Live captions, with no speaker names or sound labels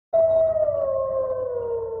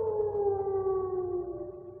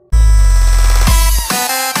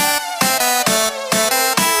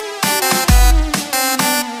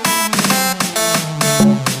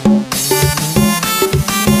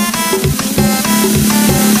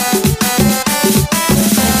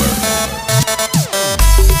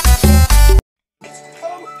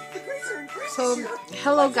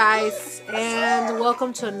guys, and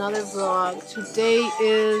welcome to another vlog. Today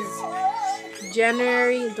is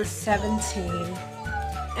January the 17th,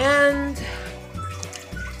 and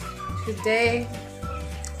today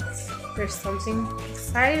there's something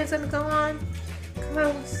exciting that's gonna go on.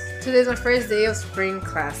 Today's my first day of spring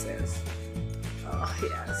classes. Oh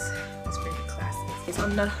yes, spring classes.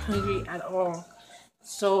 I'm not hungry at all,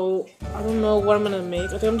 so I don't know what I'm gonna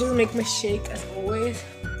make. I think I'm just gonna make my shake as always.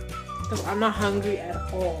 I'm not hungry at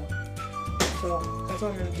all, so that's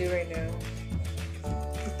what I'm gonna do right now.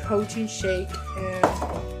 A protein shake, and I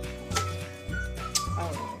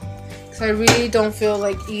don't know, because I really don't feel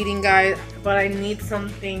like eating, guys, but I need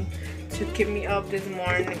something to keep me up this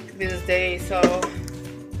day, so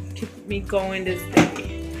keep me going this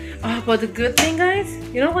day. But the good thing, guys,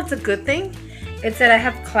 you know what's a good thing? It's that I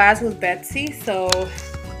have class with Betsy, so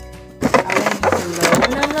I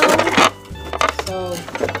won't be alone. So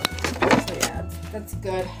yeah, that's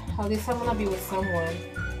good. At least I'm gonna be with someone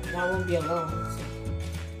and I won't be alone.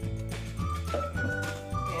 So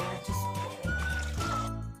yeah, just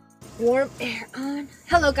warm air on.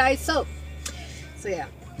 Hello guys, so yeah.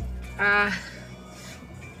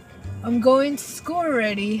 I'm going to school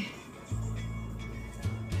already.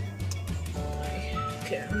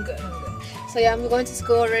 Okay, I'm good. So yeah, I'm going to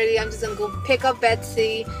school already. I'm just gonna go pick up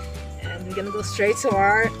Betsy and we're gonna go straight to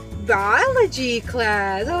our biology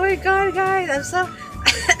class. Oh my god, guys, I'm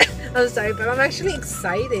sorry, but I'm actually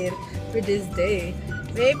excited for this day.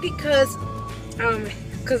 Maybe because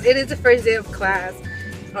it is the first day of class,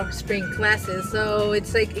 of spring classes, so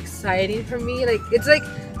it's like exciting for me. Like it's like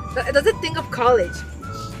that's the thing of college.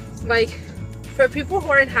 Like for people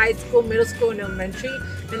who are in high school, middle school, and elementary,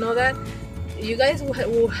 and all that, you guys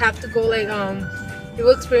will have to go like you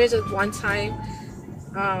will experience it one time.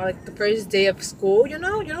 Like the first day of school, you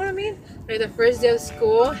know what I mean? Like the first day of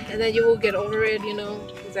school, and then you will get over it, you know,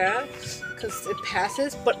 that, because it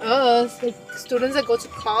passes. But us, like students that go to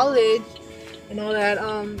college and all that,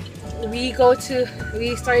 we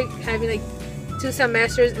start having like 2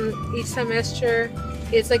 semesters, and each semester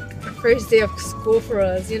it's like the first day of school for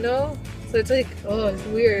us, you know? So it's like, oh, it's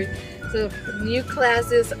weird. So new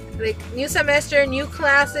classes, like new semester, new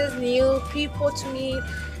classes, new people to meet.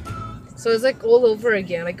 So it's like all over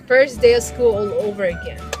again, like first day of school all over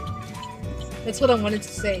again. That's what I wanted to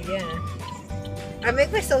say, yeah. I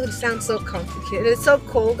make myself sound so complicated. It's so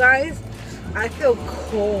cold, guys. I feel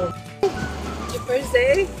cold. Your first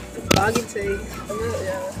day? It's vlogging today.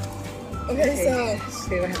 Yeah. Okay,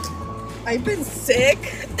 so what happened? I've been sick.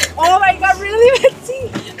 Oh my god, really,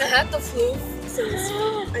 Betsy? I had the flu since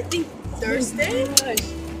I think Thursday.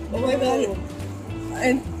 Oh my god.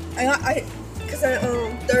 And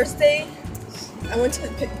Thursday I went to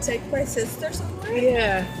take my sister somewhere.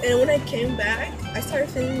 Yeah. And when I came back, I started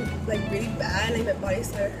feeling like really bad, like my body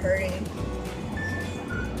started hurting.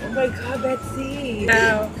 Oh my god, Betsy.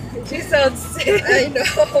 Wow. She sounds sick. I know.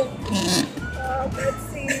 Oh,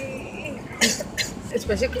 Betsy.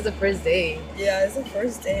 Especially because the first day. Yeah, it's the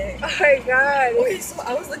first day. Oh my god. Okay, so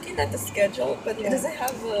I was looking at the schedule, but it doesn't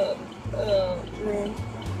have a room.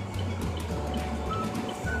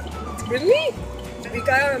 Really? We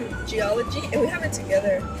got geology, and we have it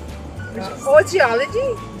together. Oh,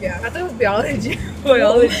 geology? Yeah. I thought it was biology.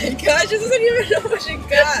 Biology. Oh my gosh, she doesn't even know what she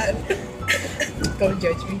got. Don't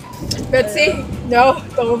judge me. Betsy, no,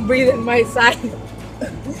 don't breathe in my side.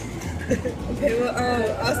 Okay, well,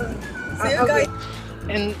 I'll see you guys.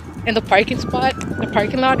 In the parking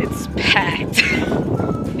lot, it's packed.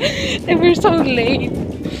 And we're so late.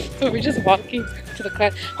 So we're just walking to the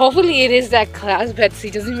class. Hopefully it is that class, Betsy.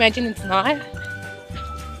 Just imagine it's not.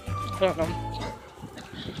 I don't know.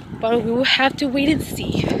 But we will have to wait and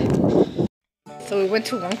see. So we went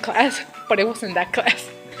to one class, but it wasn't that class.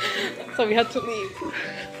 So we had to leave.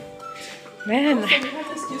 Man. So we have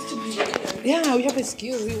an excuse to be here. Yeah, we have an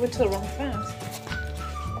excuse. We went to the wrong class.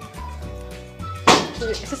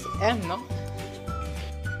 It's just M, no?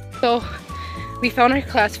 So we found our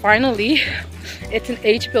class finally. It's an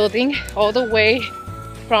H building all the way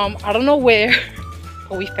from I don't know where,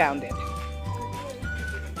 but we found it.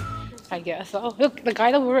 I guess. Oh, look, the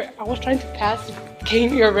guy that I was trying to pass came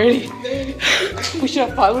here already. We should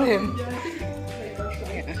have followed him.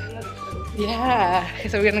 Yeah. Okay,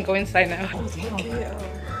 so we're gonna go inside now.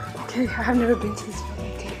 Okay, I have never been to this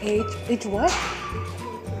building. Okay, H what?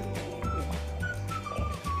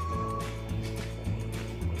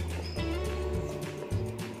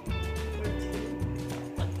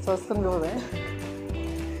 So it's gonna go there.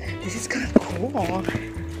 This is kind of cool. Oh my god,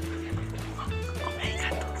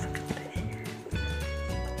 those look at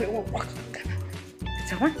this. Wait, what? Is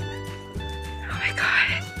that one? Oh my god.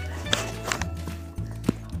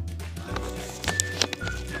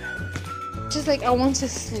 just like, I want to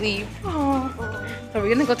sleep. Oh. So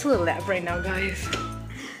we're gonna go to the lab right now, guys.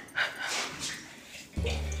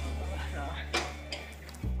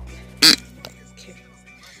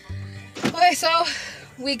 Okay, so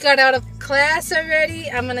we got out of class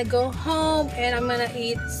already. I'm gonna go home and I'm gonna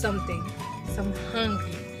eat something. So I'm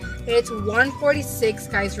hungry. It's 1:46,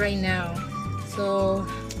 guys, right now. So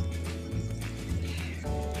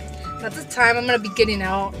that's the time I'm gonna be getting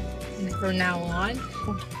out from now on.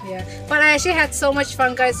 Yeah, but I actually had so much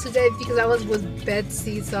fun, guys, today because I was with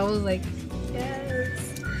Betsy. So I was like,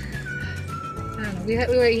 yes. I don't know. We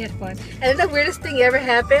already had fun. And then the weirdest thing ever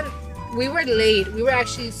happened. We were late. We were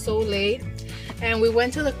actually so late, and we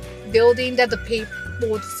went to the building that the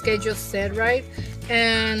schedule said, right?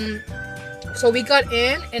 And so we got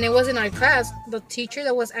in, and it wasn't our class. The teacher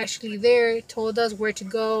that was actually there told us where to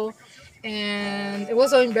go, and it was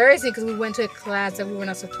so embarrassing because we went to a class that we were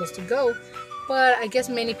not supposed to go. But I guess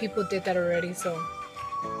many people did that already. So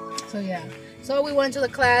yeah. So we went to the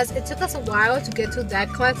class. It took us a while to get to that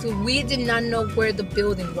class. We did not know where the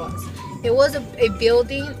building was. It was a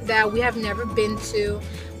building that we have never been to.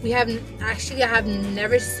 I have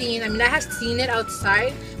never seen. I mean, I have seen it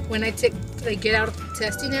outside when I get out of the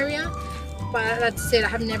testing area, but that's it. I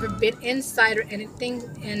have never been inside or anything,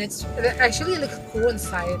 and it actually looks cool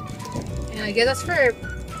inside. And I guess that's for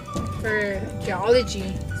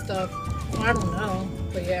geology stuff. I don't know,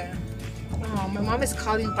 but yeah. Oh, my mom is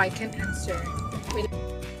calling, but I can't answer.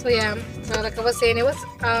 So yeah, so like I was saying, it was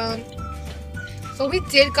so we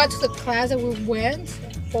did go to the class that we went,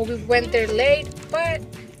 but we went there late, but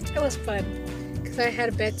it was fun because I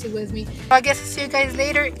had Betsy with me. I guess I'll see you guys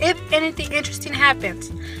later if anything interesting happens.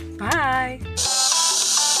 Bye.